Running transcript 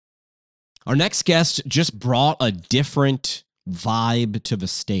Our next guest just brought a different vibe to the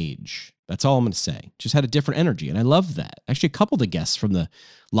stage. That's all I'm going to say. Just had a different energy, and I love that. Actually, a couple of the guests from the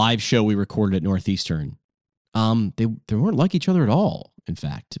live show we recorded at Northeastern, they weren't like each other at all. In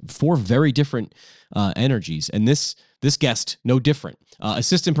fact, 4 very different energies, and this guest no different.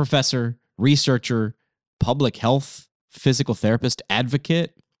 Assistant professor, researcher, public health, physical therapist,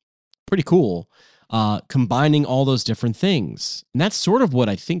 advocate. Pretty cool. Combining all those different things, and that's sort of what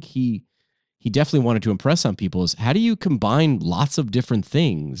I think he definitely wanted to impress on people is how do you combine lots of different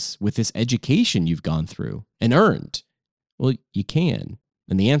things with this education you've gone through and earned? Well, you can.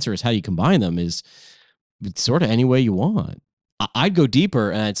 And the answer is how you combine them is sort of any way you want. I'd go deeper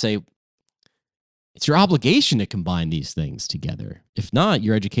and I'd say it's your obligation to combine these things together. If not,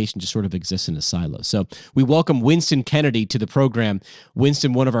 your education just sort of exists in a silo. So we welcome Winston Kennedy to the program.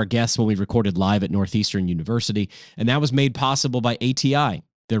 Winston, one of our guests when we recorded live at Northeastern University, and that was made possible by ATI.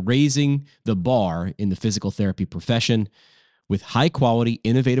 They're raising the bar in the physical therapy profession with high-quality,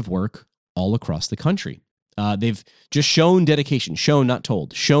 innovative work all across the country. They've just shown dedication, shown, not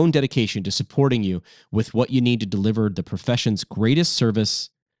told, shown dedication to supporting you with what you need to deliver the profession's greatest service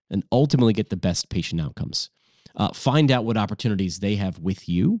and ultimately get the best patient outcomes. Find out what opportunities they have with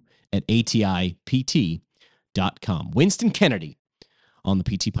you at atipt.com. Winston Kennedy on the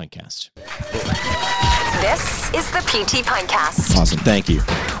PT Pintcast. This is the PT Pintcast. Awesome. Thank you.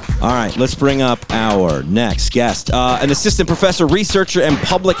 All right, let's bring up our next guest, an assistant professor, researcher, and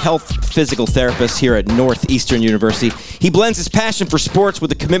public health physical therapist here at Northeastern University. He blends his passion for sports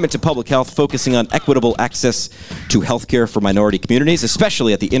with a commitment to public health, focusing on equitable access to healthcare for minority communities,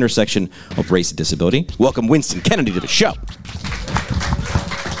 especially at the intersection of race and disability. Welcome Winston Kennedy to the show.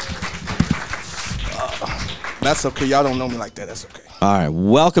 That's okay. Y'all don't know me like that. That's okay. All right,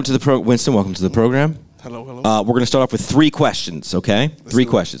 welcome to the Winston, welcome to the program. Hello. We're going to start off with 3 questions, okay? 3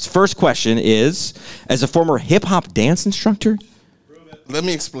 questions. First question is, as a former hip-hop dance instructor? Let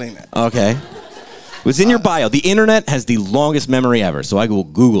me explain that. Okay. It was in your bio. The internet has the longest memory ever, so I will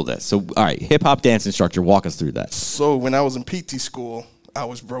Google this. So, all right, hip-hop dance instructor, walk us through that. So when I was in PT school, I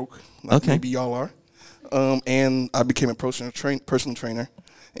was broke, like maybe y'all are, and I became a personal trainer,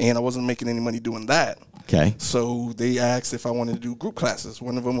 and I wasn't making any money doing that. Okay. So they asked if I wanted to do group classes.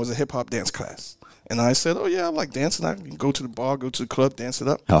 One of them was a hip-hop dance class. And I said, oh, yeah, I like dancing. I can go to the bar, go to the club, dance it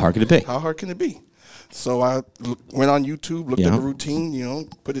up. How hard can it be? How hard can it be? So I went on YouTube, looked at the routine,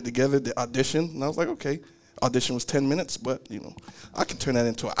 put it together, the audition. And I was like, okay, audition was 10 minutes, but, I can turn that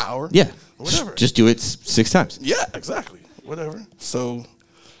into an hour. Yeah. Or whatever. Just do it 6 times. Yeah, exactly. Whatever. So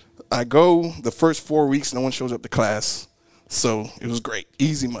I go the first 4 weeks, no one shows up to class. So it was great.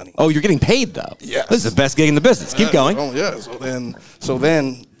 Easy money. Oh, you're getting paid, though. Yes. This is the best gig in the business. Keep going. Oh, yeah. So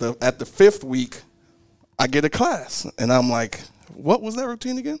then at the 5th week, I get a class. And I'm like, what was that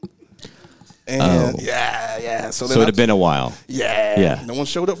routine again? And yeah. So it had been a while. Yeah. No one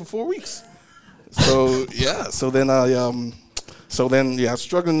showed up for 4 weeks. So, yeah. I'm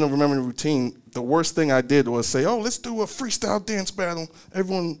struggling to remember the routine. The worst thing I did was say, oh, let's do a freestyle dance battle.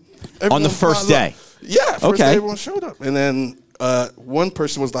 Everyone on the first day? Yeah, first day everyone showed up. And then one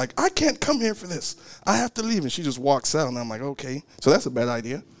person was like, I can't come here for this. I have to leave. And she just walks out. And I'm like, okay. So that's a bad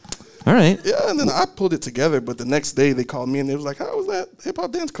idea. All right. Yeah, and then I pulled it together. But the next day they called me and they was like, how was that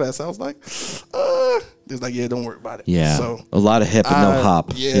hip-hop dance class? I was like, they was like, yeah, don't worry about it. Yeah, so a lot of hip and no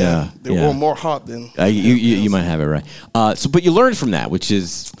hop. Yeah. They were more hop than you might have it right. But you learned from that, which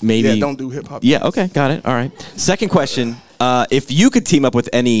is maybe. Yeah, don't do hip-hop. Yeah, okay, got it. All right. Second question. If you could team up with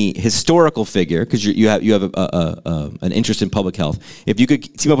any historical figure, because you have an interest in public health, if you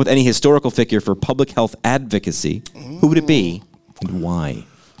could team up with any historical figure for public health advocacy, who would it be and why?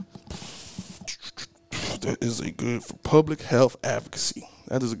 That is for public health advocacy.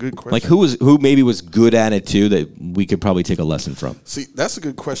 That is a good question. Like who maybe was good at it too that we could probably take a lesson from? See, that's a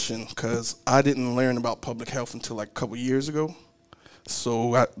good question because I didn't learn about public health until like a couple years ago.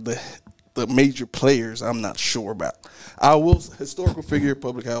 So the major players I'm not sure about. I will historical figure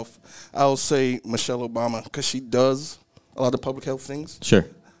public health. I will say Michelle Obama because she does a lot of public health things. Sure.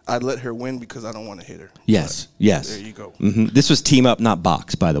 I'd let her win because I don't want to hit her. Yes. There you go. Mm-hmm. This was team up, not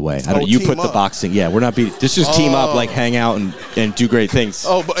box, by the way. You put the boxing. Yeah, we're not beating. This is team up, like hang out and do great things.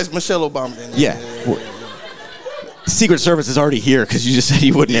 Oh, but it's Michelle Obama. Yeah. Secret Service is already here because you just said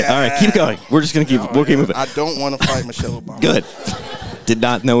you wouldn't. Yeah. All right, keep going. We're just gonna we'll keep moving. I don't want to fight Michelle Obama. Good. Did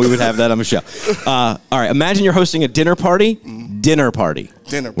not know we would have that on Michelle. All right, imagine you're hosting a dinner party. Dinner party.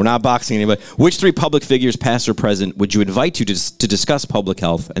 We're not boxing anybody. Which 3 public figures, past or present, would you invite to discuss public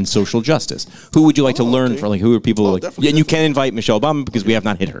health and social justice? Who would you like to learn from? Like, who are people? And you can invite Michelle Obama because we have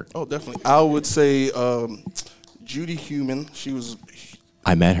not hit her. Oh, definitely. I would say Judy Heumann. She was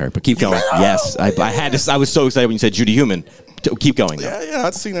I met her, but keep going. Yes, I was so excited when you said Judy Heumann. Keep going. Though. Yeah.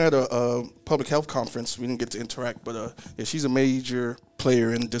 I'd seen her at a public health conference. We didn't get to interact, but she's a major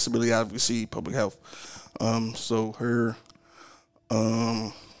player in disability advocacy, public health. So her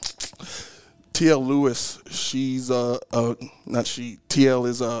TL Lewis, she's TL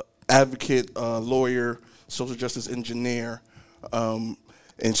is a advocate, lawyer, social justice engineer, and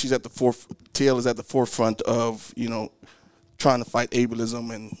she's at the TL is at the forefront of trying to fight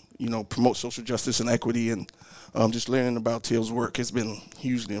ableism and promote social justice and equity, and just learning about TL's work has been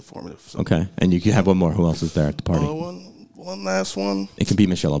hugely informative. So. Okay, and you can have one more. Who else is there at the party? One last one. It can be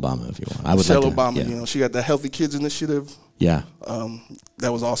Michelle Obama if you want. Michelle Obama, she got the Healthy Kids Initiative. Yeah.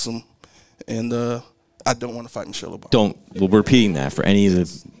 That was awesome, and I don't want to fight Michelle Obama. Well, we're repeating that for any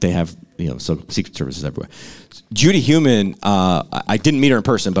of they have, so Secret Services everywhere. Judy Heumann, I didn't meet her in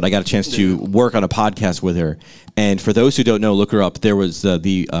person, but I got a chance to work on a podcast with her. And for those who don't know, look her up. There was a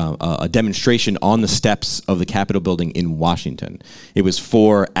demonstration on the steps of the Capitol building in Washington. It was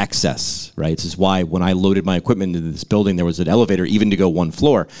for access, right? This is why when I loaded my equipment into this building, there was an elevator even to go one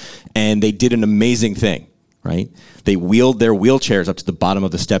floor. And they did an amazing thing. Right? They wheeled their wheelchairs up to the bottom of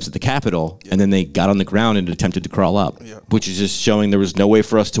the steps at the Capitol, and then they got on the ground and attempted to crawl up, which is just showing there was no way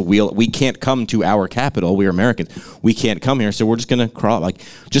for us to wheel. We can't come to our Capitol. We are Americans. We can't come here, so we're just going to crawl up.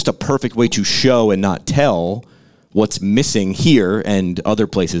 Just a perfect way to show and not tell what's missing here and other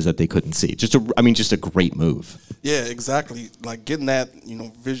places that they couldn't see. Just a great move. Yeah, exactly. Like getting that,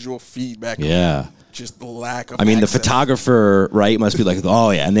 visual feedback. Yeah. Just the lack of the photographer, right, must be like, oh,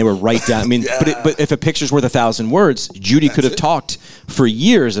 yeah, and they were right down. But if a picture's worth 1,000 words, Judy could have talked for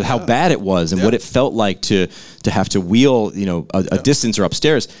years of how bad it was and what it felt like to have to wheel, a distance or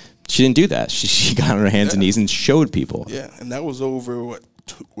upstairs. She didn't do that. She got on her hands and knees and showed people. Yeah, and that was over,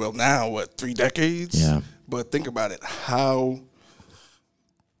 3 decades? Yeah. But think about it, how...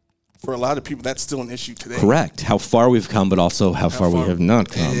 For a lot of people, that's still an issue today. Correct. How far we've come, but also how far we have not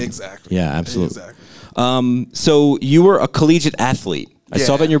come. Exactly. Yeah, absolutely. Exactly. So you were a collegiate athlete. I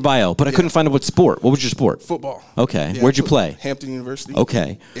saw that in your bio, but I couldn't find out what sport. What was your sport? Football. Okay. Where'd you play? Hampton University.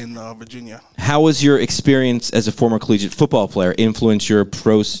 Okay. In Virginia. How was your experience as a former collegiate football player influence your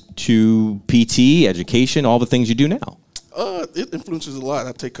approach to PT, education, all the things you do now? It influences a lot.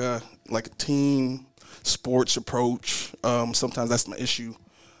 I take a team sports approach. Sometimes that's my issue.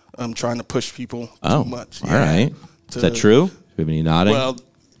 I'm trying to push people too much. All right. Is that true? Have you nodding? Well,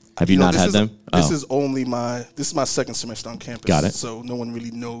 have you not had them? This is my second semester on campus. Got it. So no one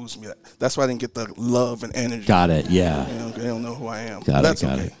really knows me. That's why I didn't get the love and energy. Got it. Yeah. They don't know who I am. Got That's it.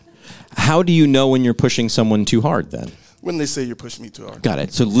 Got okay. it. How do you know when you're pushing someone too hard then? When they say you're pushing me too hard. Got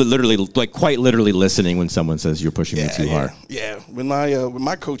it. So quite literally listening when someone says you're pushing me too hard. Yeah. When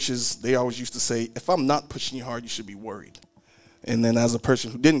my coaches, they always used to say, if I'm not pushing you hard, you should be worried. And then as a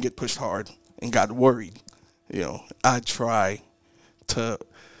person who didn't get pushed hard and got worried, I try to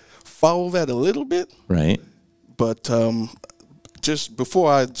follow that a little bit. Right. But just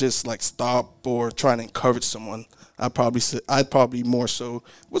before I just stop or try to encourage someone, I'd probably more so,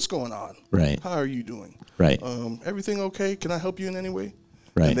 what's going on? Right. How are you doing? Right. Everything okay? Can I help you in any way?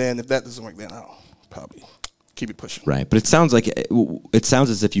 Right. And then if that doesn't work, then I'll probably keep it pushing. Right. But it sounds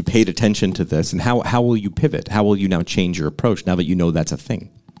as if you paid attention to this. And how will you pivot? How will you now change your approach now that you know that's a thing?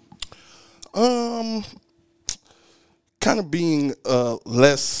 Kind of being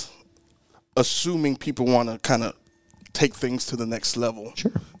less assuming people want to kind of take things to the next level.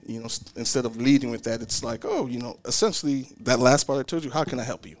 Sure. Instead of leading with that, it's like, essentially that last part I told you, how can I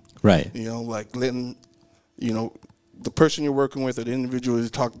help you? Right. Letting, the person you're working with or the individual you're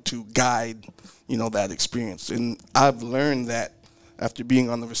talking to guide, that experience. And I've learned that after being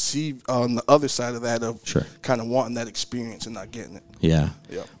on the other side of that of kind of wanting that experience and not getting it. Yeah.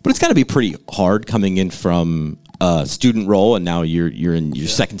 But it's got to be pretty hard coming in from a student role and now you're in your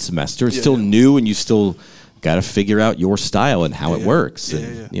second semester. It's still new and you still got to figure out your style and how it works.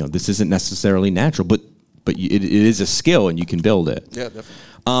 And, this isn't necessarily natural, but it is a skill and you can build it. Yeah,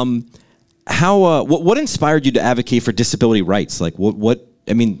 definitely. What inspired you to advocate for disability rights?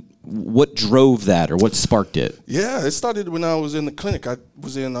 What drove that or what sparked it? Yeah, it started when I was in the clinic. I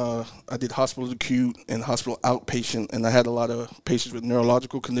did hospital acute and hospital outpatient, and I had a lot of patients with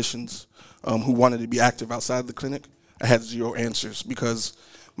neurological conditions who wanted to be active outside the clinic. I had zero answers because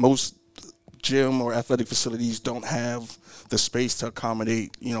most gym or athletic facilities don't have the space to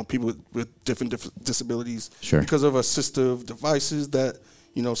accommodate, people with different disabilities because of assistive devices that,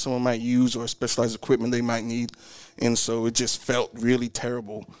 someone might use or specialized equipment they might need. And so it just felt really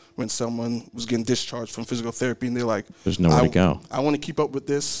terrible when someone was getting discharged from physical therapy and they're like, there's nowhere to go. I want to keep up with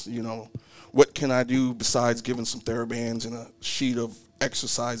this, what can I do besides giving some TheraBands and a sheet of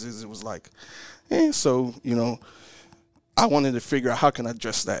exercises? It was like, so, I wanted to figure out how can I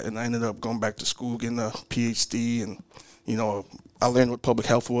address that. And I ended up going back to school, getting a PhD, and, I learned what public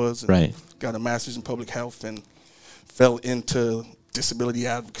health was. And got a master's in public health and fell into disability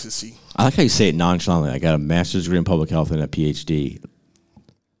advocacy. I like how you say it nonchalantly. I got a master's degree in public health and a PhD.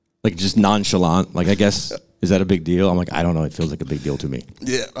 Like, just nonchalant. Like, I guess, is that a big deal? I'm like, I don't know. It feels like a big deal to me.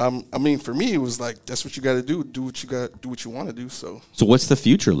 Yeah. I mean, for me, it was like, that's what you got to do. Do what you want to do. So what's the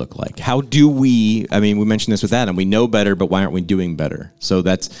future look like? How do we mentioned this with Adam. We know better, but why aren't we doing better? So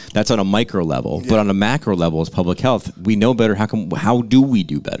that's on a micro level. Yeah. But on a macro level, as public health, we know better. How do we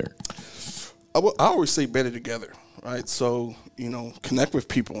do better? I always say better together, right? So, connect with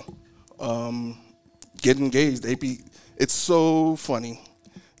people. Get engaged. It's so funny.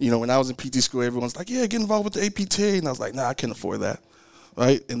 When I was in PT school, everyone's like, yeah, get involved with the APTA. And I was like, nah, I can't afford that,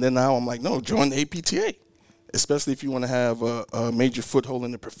 right? And then now I'm like, no, join the APTA, especially if you want to have a major foothold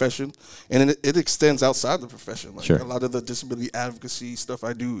in the profession. And it extends outside the profession. Like, a lot of the disability advocacy stuff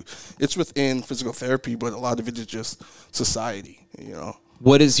I do, it's within physical therapy, but a lot of it is just society,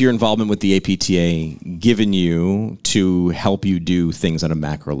 What is your involvement with the APTA given you to help you do things on a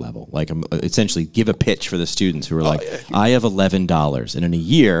macro level? Like, essentially, give a pitch for the students who are I have $11, and in a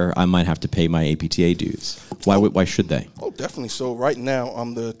year, I might have to pay my APTA dues. Why should they? Oh, definitely. So right now,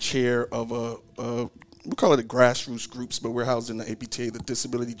 I'm the chair of we call it a grassroots groups, but we're housed in the APTA, the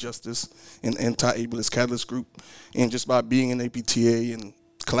Disability Justice and Anti-Ableist Catalyst Group. And just by being in APTA and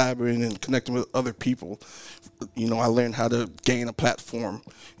collaborating and connecting with other people, I learned how to gain a platform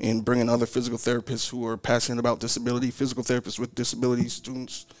and bring in other physical therapists who are passionate about disability, physical therapists with disabilities,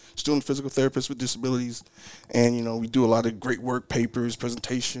 student physical therapists with disabilities. And, we do a lot of great work, papers,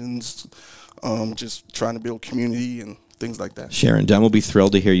 presentations, just trying to build community and things like that. Sharon Dunn will be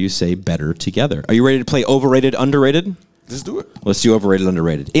thrilled to hear you say better together. Are you ready to play overrated, underrated? Let's do it. Let's do overrated,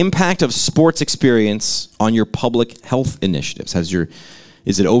 underrated. Impact of sports experience on your public health initiatives.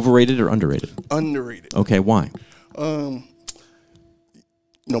 Is it overrated or underrated? Underrated. Okay, why? Playing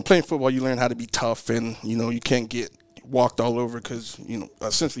football, you learn how to be tough, and you can't get walked all over because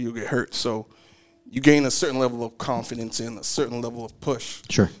essentially you'll get hurt. So you gain a certain level of confidence and a certain level of push.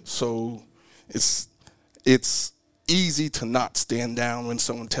 Sure. So it's easy to not stand down when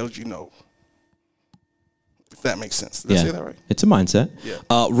someone tells you no. If that makes sense. Did I say that right? It's a mindset.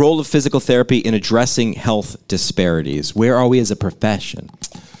 Yeah. Role of physical therapy in addressing health disparities. Where are we as a profession?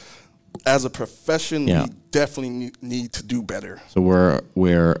 As a profession, we definitely need to do better. So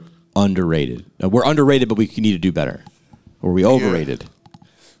we're underrated. We're underrated, but we need to do better. Or are we overrated?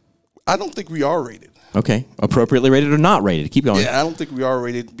 I don't think we are rated. Okay. Appropriately rated or not rated? Keep going. Yeah, I don't think we are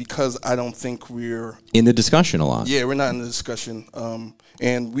rated because I don't think we're in the discussion a lot. Yeah, we're not in the discussion.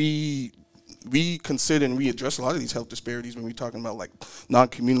 And we consider and we address a lot of these health disparities when we're talking about like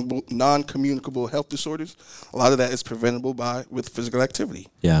non-communicable health disorders. A lot of that is preventable with physical activity.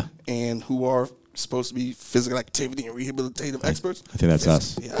 Yeah. And who are supposed to be physical activity and rehabilitative experts? I think that's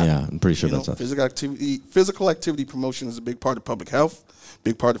us. Yeah, I'm pretty sure that's us. Physical activity promotion is a big part of public health,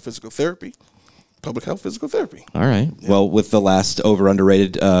 big part of physical therapy. Public health, physical therapy. All right. Yeah. Well, with the last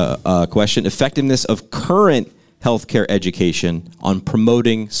underrated question, effectiveness of current healthcare education on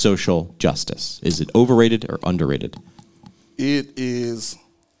promoting social justice. Is it overrated or underrated? It is,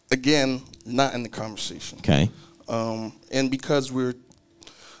 again, not in the conversation. Okay. And because a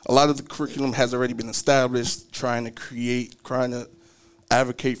lot of the curriculum has already been established, trying to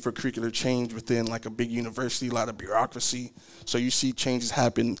advocate for curricular change within like a big university, a lot of bureaucracy. So you see changes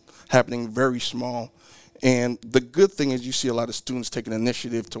happening very small. And the good thing is you see a lot of students taking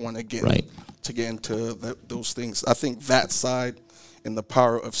initiative to want to get into those things. I think that side and the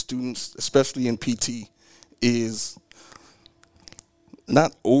power of students, especially in PT, is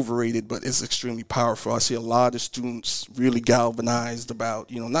not overrated, but it's extremely powerful. I see a lot of students really galvanized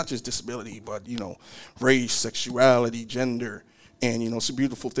about, not just disability, but, race, sexuality, gender. And, it's a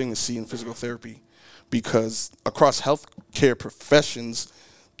beautiful thing to see in physical therapy because across healthcare professions,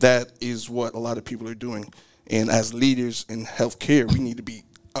 that is what a lot of people are doing. And as leaders in healthcare, we need to be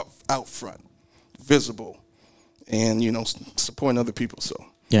out front, visible, and, supporting other people. So.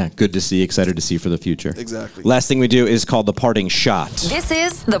 Yeah, good to see, excited to see for the future. Exactly. Last thing we do is called the parting shot. This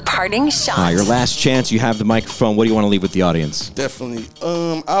is the parting shot. Your last chance, you have the microphone. What do you want to leave with the audience? Definitely.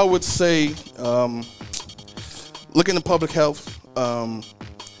 I would say look into public health.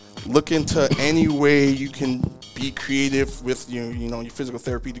 Look into any way you can be creative with your physical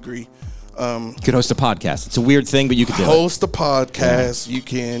therapy degree. You could host a podcast. It's a weird thing, but you could do it. Host a podcast. Yeah. You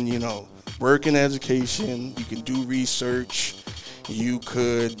can, work in education. You can do research. You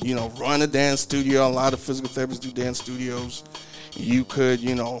could, run a dance studio. A lot of physical therapists do dance studios. You could,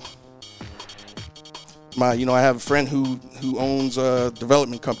 I have a friend who owns a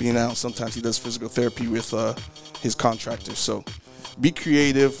development company now. Sometimes he does physical therapy with his contractors. So be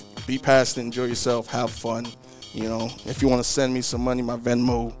creative, be passionate, enjoy yourself, have fun. If you want to send me some money, my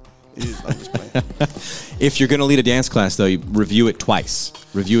Venmo is, I'm just playing. If you're going to lead a dance class, though, you review it twice.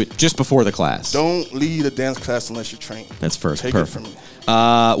 Review it just before the class. Don't lead a dance class unless you're trained. That's first. Take Perfect. it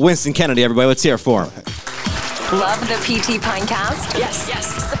from me. Winston Kennedy, everybody. Let's hear it for him. Love the PT Pinecast?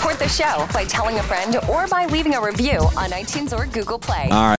 Yes. Support the show by telling a friend or by leaving a review on iTunes or Google Play. All right.